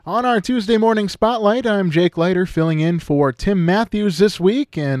On our Tuesday morning spotlight, I'm Jake Leiter filling in for Tim Matthews this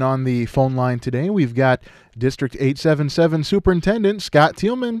week. And on the phone line today, we've got District 877 Superintendent Scott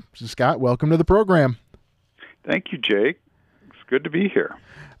Thielman. Scott, welcome to the program. Thank you, Jake. It's good to be here.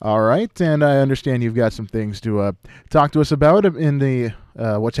 All right, and I understand you've got some things to talk to us about in the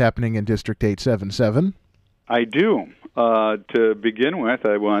what's happening in District 877. I do. To begin with,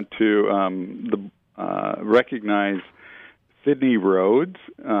 I want to recognize Sydney Rhodes.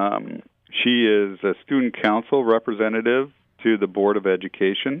 She is a student council representative to the Board of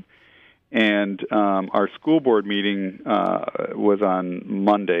Education, and our school board meeting was on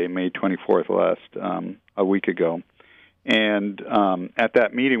Monday, May 24th, a week ago. And at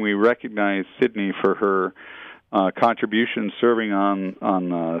that meeting, we recognized Sydney for her contributions serving on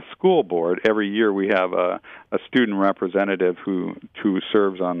the school board. Every year, we have a student representative who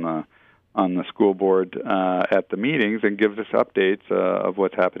serves on the school board at the meetings and gives us updates of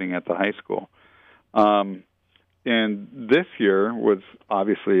what's happening at the high school. And this year was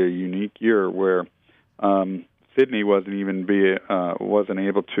obviously a unique year where Sydney wasn't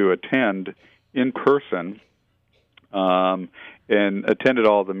able to attend in person and attended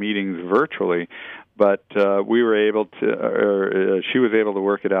all the meetings virtually. But we were able to, she was able to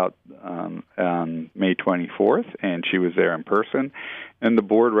work it out on May 24th, and she was there in person. And the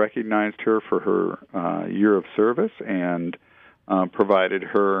board recognized her for her year of service and provided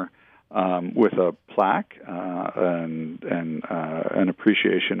her with a plaque and an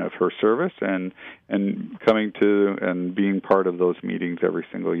appreciation of her service and coming to and being part of those meetings every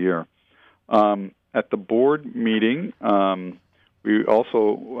single year. At the board meeting, we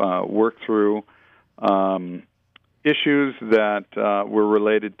also worked through issues that were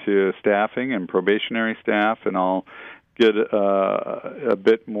related to staffing and probationary staff, and I'll get a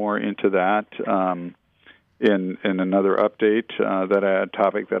bit more into that in another update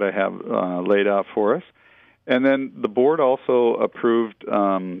topic that I have laid out for us. And then the board also approved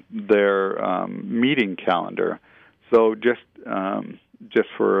their meeting calendar. So just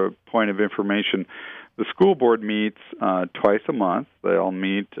for a point of information, the school board meets twice a month. They all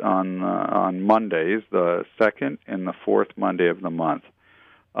meet on Mondays, the second and the fourth Monday of the month.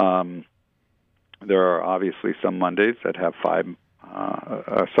 There are obviously some Mondays that have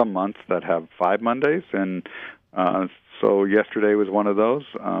some months that have 5 Mondays, and so yesterday was one of those.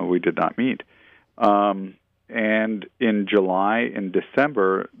 We did not meet. And in July and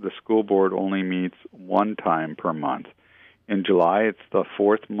December, the school board only meets one time per month. In July, it's the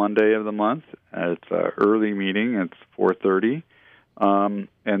fourth Monday of the month. It's an early meeting. It's 4:30. And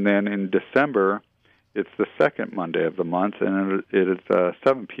then in December, it's the second Monday of the month, and it is a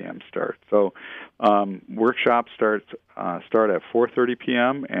 7 p.m. start. So workshops start at 4:30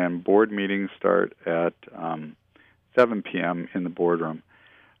 p.m., and board meetings start at 7 p.m. in the boardroom.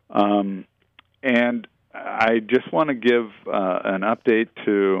 And I just want to give an update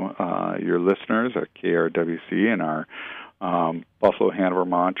to your listeners at KRWC and our Buffalo, Hanover,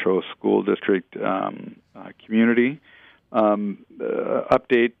 Montrose School District community.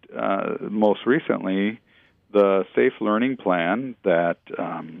 Update most recently the Safe Learning Plan that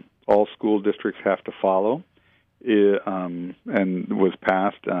all school districts have to follow and was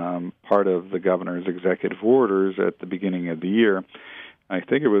passed part of the governor's executive orders at the beginning of the year. I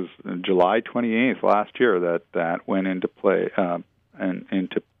think it was July 28th last year that went into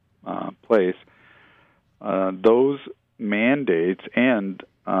place. Those mandates end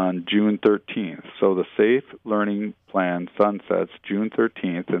on June 13th. So the Safe Learning Plan sunsets June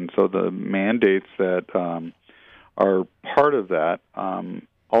 13th, and so the mandates that are part of that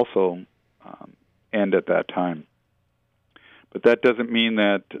also end at that time. But that doesn't mean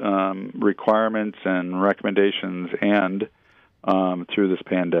that requirements and recommendations end through this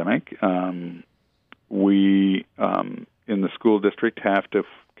pandemic. We in the school district have to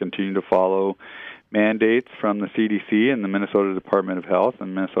continue to follow mandates from the CDC and the Minnesota Department of Health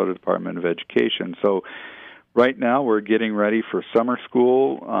and Minnesota Department of Education. So right now we're getting ready for summer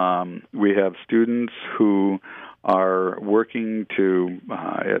school. We have students who are working to,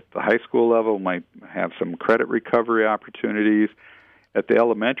 at the high school level, might have some credit recovery opportunities. At the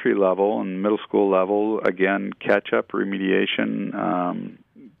elementary level and middle school level, again, catch-up remediation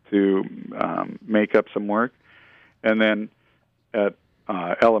to make up some work. And then at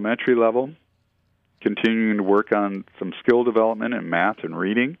elementary level, continuing to work on some skill development in math and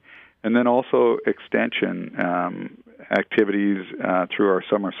reading, and then also extension activities through our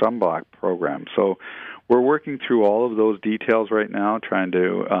summer sunblock program. So we're working through all of those details right now, trying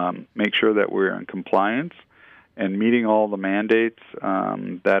to make sure that we're in compliance and meeting all the mandates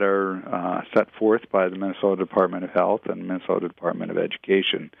that are set forth by the Minnesota Department of Health and Minnesota Department of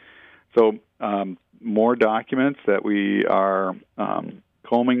Education. So more documents that we are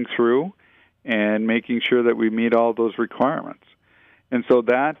combing through and making sure that we meet all those requirements. And so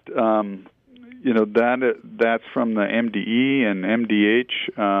that that's from the MDE and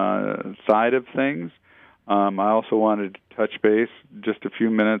MDH side of things. I also wanted to touch base just a few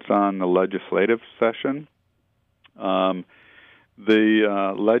minutes on the legislative session.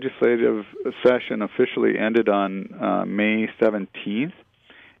 The legislative session officially ended on May 17th,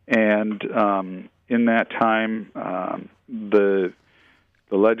 and in that time, the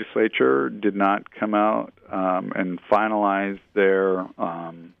legislature did not come out and finalize their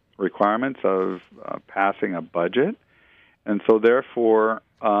requirements of passing a budget, and so therefore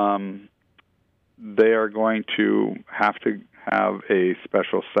they are going to have a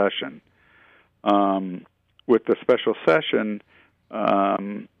special session. With the special session,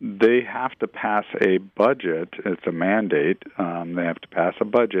 they have to pass a budget. It's a mandate. They have to pass a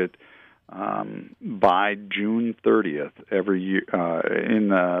budget by June 30th every year in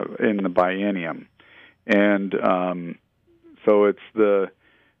the biennium, and so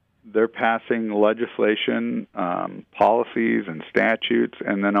they're passing legislation, policies, and statutes,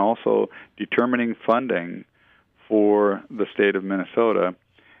 and then also determining funding for the state of Minnesota.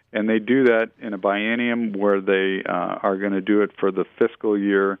 And they do that in a biennium where they are going to do it for the fiscal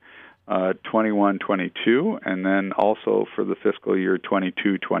year 21-22, and then also for the fiscal year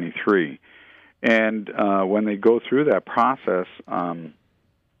 22-23. And when they go through that process,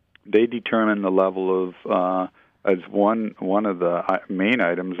 they determine the level of, as one of the main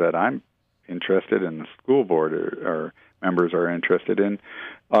items that I'm interested in, the school board or members are interested in,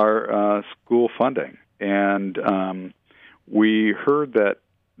 are school funding. And we heard that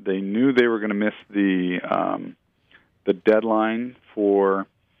they knew they were going to miss the deadline for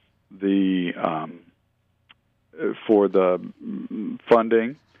the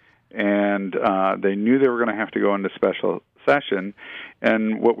funding, and they knew they were going to have to go into special session.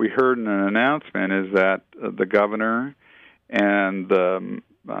 And what we heard in an announcement is that the governor and the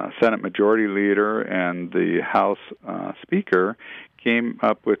Senate Majority Leader and the House Speaker came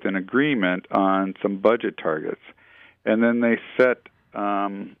up with an agreement on some budget targets, and then they set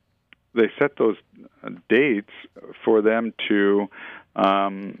those dates for them to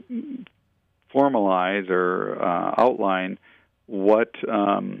formalize or outline what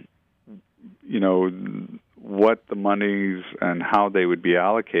what the monies and how they would be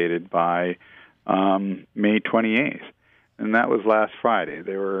allocated by May 28th. And that was last Friday.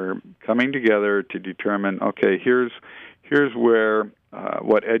 They were coming together to determine, okay, here's where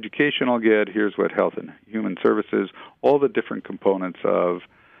what education will get, here's what health and human services, all the different components of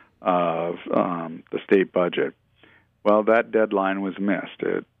the state budget. Well, that deadline was missed.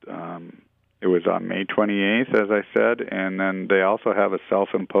 It was on May 28th, as I said, and then they also have a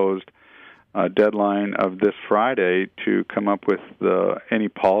self-imposed deadline of this Friday to come up with any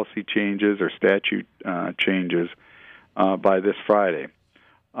policy changes or statute changes by this Friday.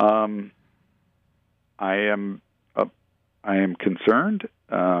 I am concerned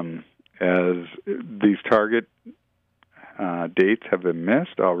as these target dates have been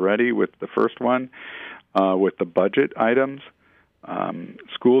missed already with the first one, with the budget items.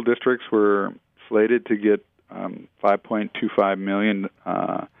 School districts were slated to get $5.25 million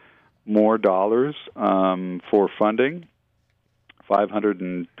more dollars for funding,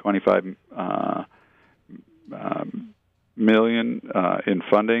 $525 million in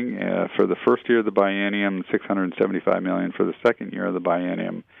funding for the first year of the biennium, $675 million for the second year of the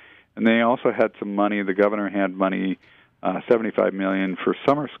biennium. And they also had some money, the governor had money, $75 million for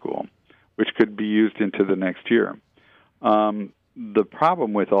summer school, which could be used into the next year. The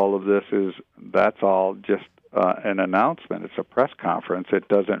problem with all of this is that's all just an announcement. It's a press conference. It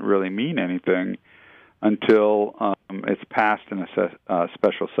doesn't really mean anything until it's passed in a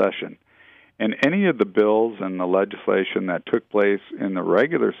special session. And any of the bills and the legislation that took place in the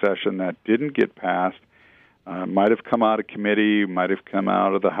regular session that didn't get passed might have come out of committee, might have come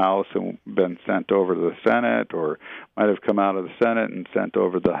out of the House and been sent over to the Senate, or might have come out of the Senate and sent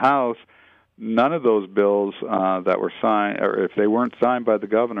over to the House. None of those bills that were signed, or if they weren't signed by the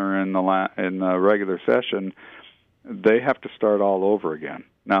governor in the regular session, they have to start all over again.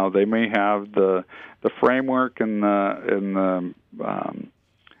 Now they may have the framework and the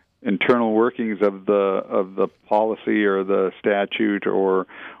internal workings of the policy or the statute or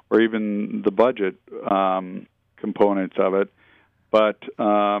even the budget components of it, but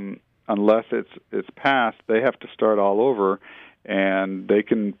unless it's passed, they have to start all over. And they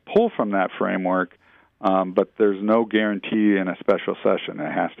can pull from that framework but there's no guarantee in a special session.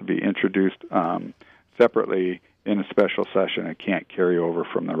 It has to be introduced separately in a special session. It can't carry over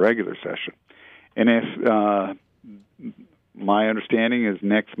from the regular session. And if my understanding is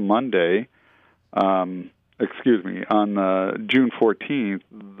next Monday, on June 14th,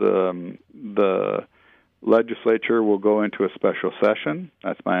 the legislature will go into a special session.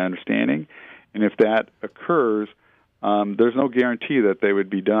 That's my understanding. And if that occurs, there's no guarantee that they would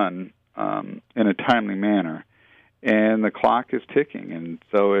be done in a timely manner. And the clock is ticking. And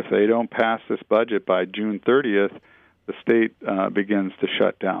so if they don't pass this budget by June 30th, the state begins to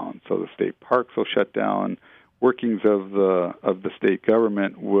shut down. So the state parks will shut down. Workings of the state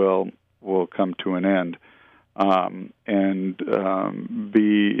government will come to an end and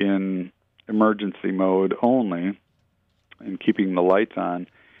be in emergency mode only, and keeping the lights on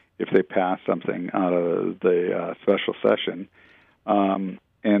if they pass something out of the special session.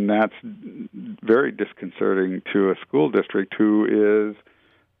 And that's very disconcerting to a school district who is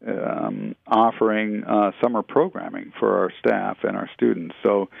offering summer programming for our staff and our students.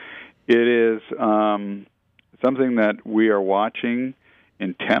 So it is something that we are watching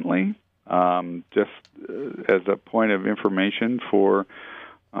intently. Just as a point of information for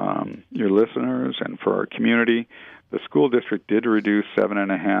your listeners and for our community, the school district did reduce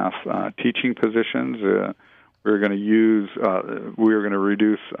 7.5 teaching positions. We're going to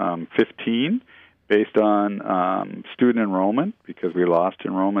reduce 15 based on student enrollment, because we lost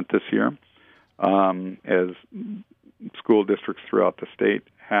enrollment this year, as school districts throughout the state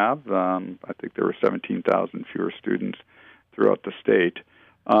have. I think there were 17,000 fewer students throughout the state.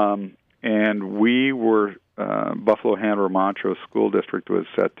 And we were, Buffalo Hanover Montrose School District was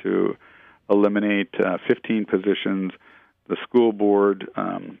set to eliminate 15 positions. The school board,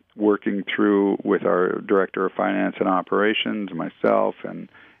 working through with our Director of Finance and Operations, myself, and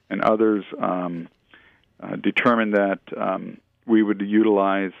others, determined that we would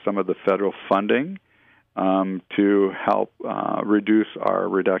utilize some of the federal funding to help reduce our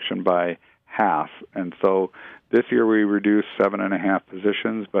reduction by half. And so this year we reduced 7.5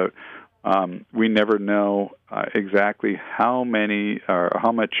 positions, but we never know exactly how many or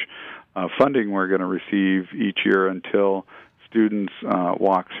how much funding we're going to receive each year until students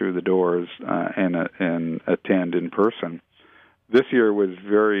walk through the doors and attend in person. This year was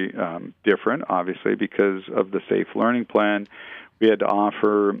very different, obviously, because of the Safe Learning Plan. We had to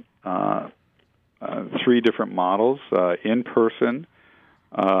offer 3 different models: in person,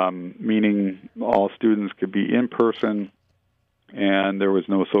 meaning all students could be in person, and there was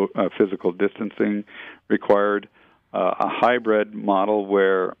no physical distancing required; a hybrid model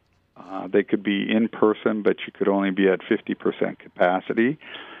where they could be in person, but you could only be at 50% capacity,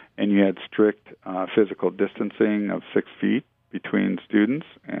 and you had strict physical distancing of 6 feet between students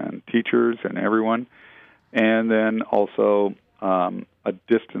and teachers and everyone, and then also a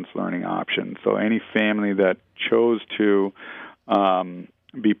distance learning option. So any family that chose to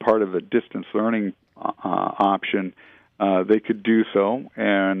be part of a distance learning option, they could do so,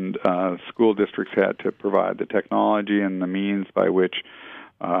 and school districts had to provide the technology and the means by which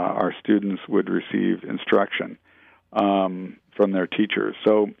our students would receive instruction from their teachers.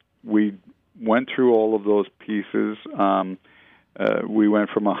 So we went through all of those pieces. We went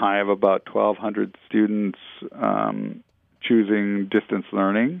from a high of about 1,200 students choosing distance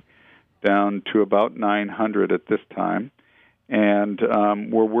learning down to about 900 at this time. And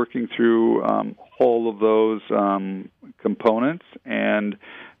we're working through all of those components. And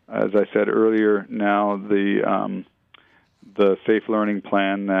as I said earlier, now the Safe Learning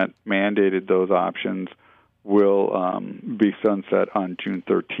Plan that mandated those options will be sunset on June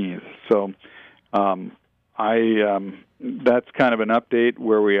 13th. So that's kind of an update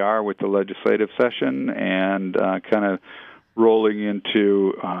where we are with the legislative session, and kind of rolling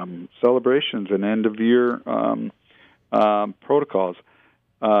into celebrations and end-of-year protocols.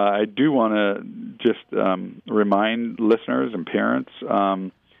 I do want to just remind listeners and parents,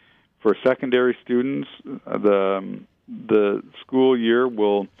 for secondary students, the school year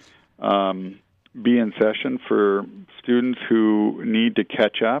will be in session for students who need to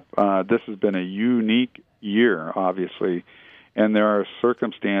catch up. This has been a unique year, obviously, and there are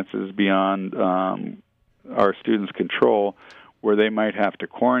circumstances beyond our students' control where they might have to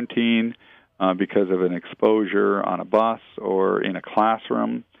quarantine because of an exposure on a bus or in a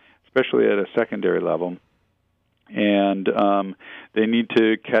classroom, especially at a secondary level. And they need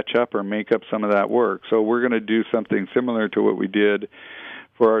to catch up or make up some of that work. So we're going to do something similar to what we did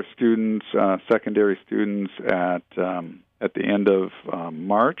for our students, secondary students, at the end of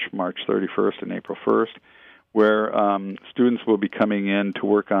March 31st and April 1st. where students will be coming in to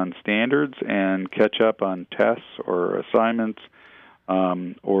work on standards and catch up on tests or assignments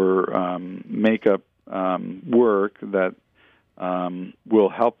or make up work that will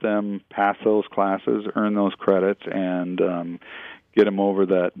help them pass those classes, earn those credits, and get them over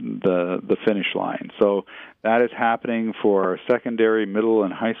the finish line. So that is happening for our secondary, middle,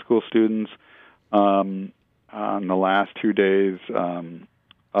 and high school students on the last 2 days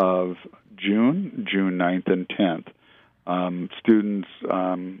of June 9th and 10th. Students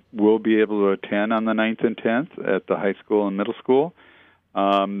will be able to attend on the 9th and 10th at the high school and middle school.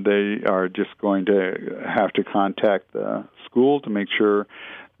 They are just going to have to contact the school to make sure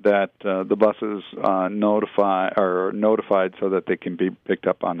that the buses are notified so that they can be picked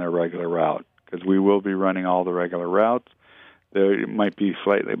up on their regular route, because we will be running all the regular routes. They might be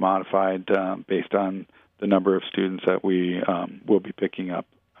slightly modified based on the number of students that we will be picking up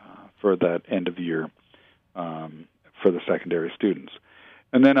for that end of year for the secondary students.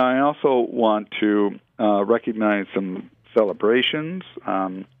 And then I also want to recognize some celebrations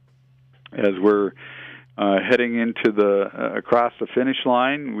as we're heading into across the finish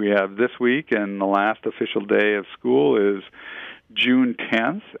line. We have this week, and the last official day of school is June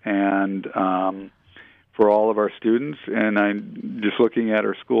 10th, and for all of our students. And I'm just looking at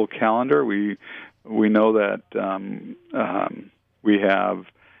our school calendar. We know that we have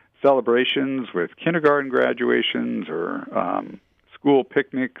celebrations with kindergarten graduations or school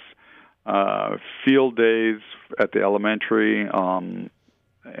picnics, field days at the elementary,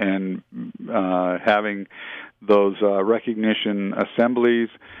 and having those recognition assemblies.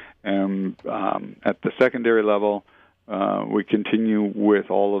 And at the secondary level, we continue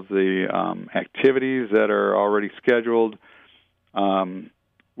with all of the activities that are already scheduled.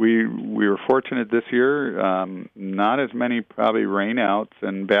 We were fortunate this year, not as many probably rainouts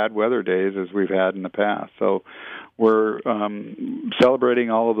and bad weather days as we've had in the past. So we're celebrating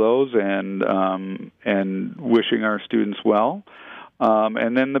all of those and wishing our students well.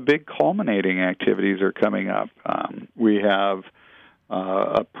 And then the big culminating activities are coming up. We have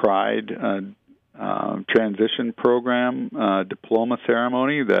a Pride transition program diploma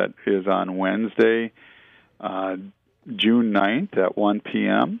ceremony that is on Wednesday, June 9th at 1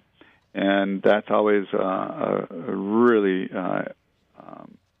 p.m., and that's always a really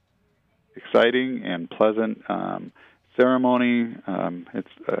exciting and pleasant ceremony. It's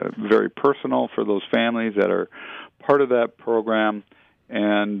very personal for those families that are part of that program,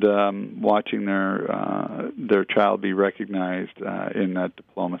 and watching their child be recognized in that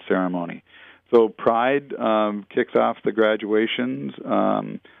diploma ceremony. So Pride kicks off the graduations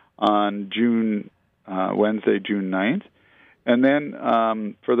on Wednesday, June 9th. And then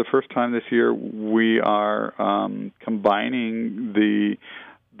for the first time this year, we are combining the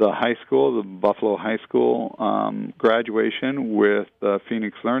high school, the Buffalo High School graduation with the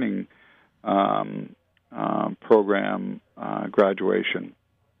Phoenix Learning program graduation.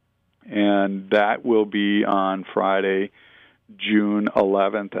 And that will be on Friday, June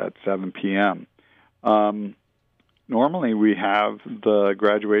 11th at 7 p.m. Normally, we have the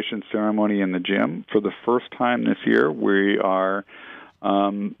graduation ceremony in the gym. For the first time this year, we are,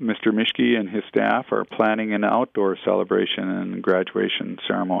 Mr. Mischke and his staff are planning an outdoor celebration and graduation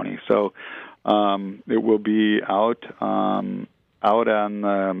ceremony. So it will be out on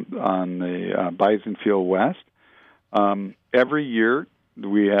the Bison Field West. Every year,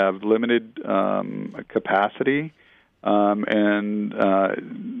 we have limited capacity, and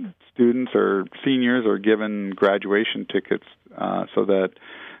students or seniors are given graduation tickets so that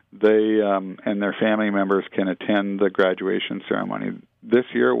they and their family members can attend the graduation ceremony. This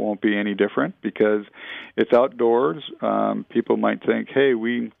year it won't be any different because it's outdoors. People might think, hey,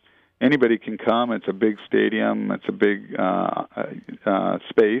 anybody can come. It's a big stadium. It's a big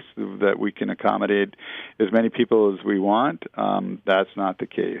space that we can accommodate as many people as we want. That's not the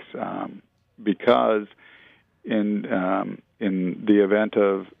case because in the event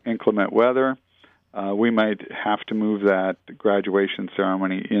of inclement weather, we might have to move that graduation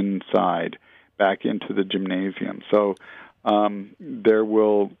ceremony inside, back into the gymnasium. So there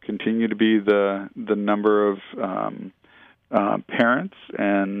will continue to be the number of parents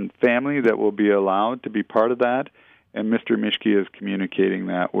and family that will be allowed to be part of that, and Mr. Mischke is communicating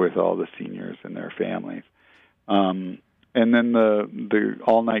that with all the seniors and their families. And then the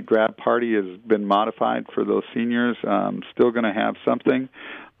all-night grad party has been modified for those seniors. Still going to have something,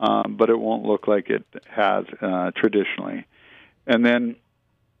 but it won't look like it has traditionally. And then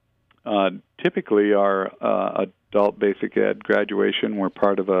typically our adult basic ed graduation, we're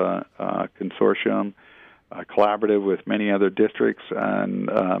part of a consortium collaborative with many other districts, and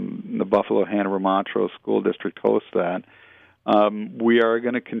the Buffalo Hanover Montrose School District hosts that. We are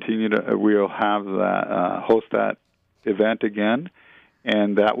going to continue to. We'll have that host that event again,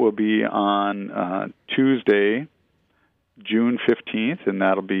 and that will be on Tuesday, June 15th, and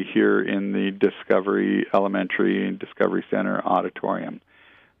that'll be here in the Discovery Elementary and Discovery Center auditorium.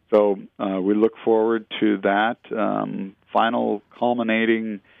 So we look forward to that final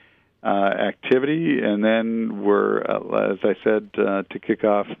culminating activity, and then we're, as I said, to kick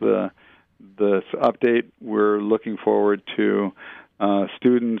off this update, we're looking forward to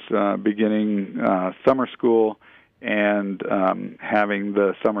students beginning summer school and having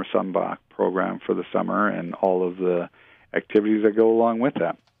the Summer Sunbach program for the summer and all of the activities that go along with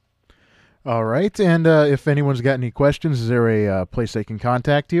that. All right, and if anyone's got any questions, is there a place they can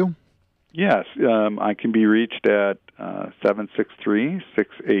contact you? Yes, I can be reached at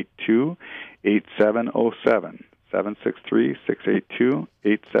 763-682-8707.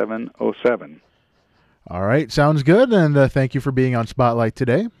 763-682-8707. All right, sounds good, and thank you for being on Spotlight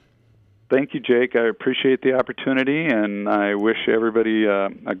today. Thank you, Jake. I appreciate the opportunity, and I wish everybody a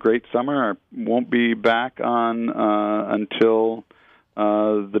great summer. I won't be back on until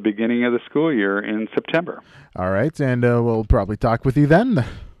the beginning of the school year in September. All right, and we'll probably talk with you then.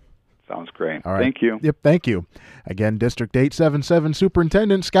 Sounds great. All right. Thank you. Yep, thank you. Again, District 877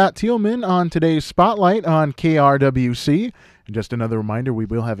 Superintendent Scott Thielman on today's Spotlight on KRWC. And just another reminder, we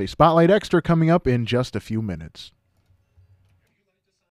will have a Spotlight Extra coming up in just a few minutes.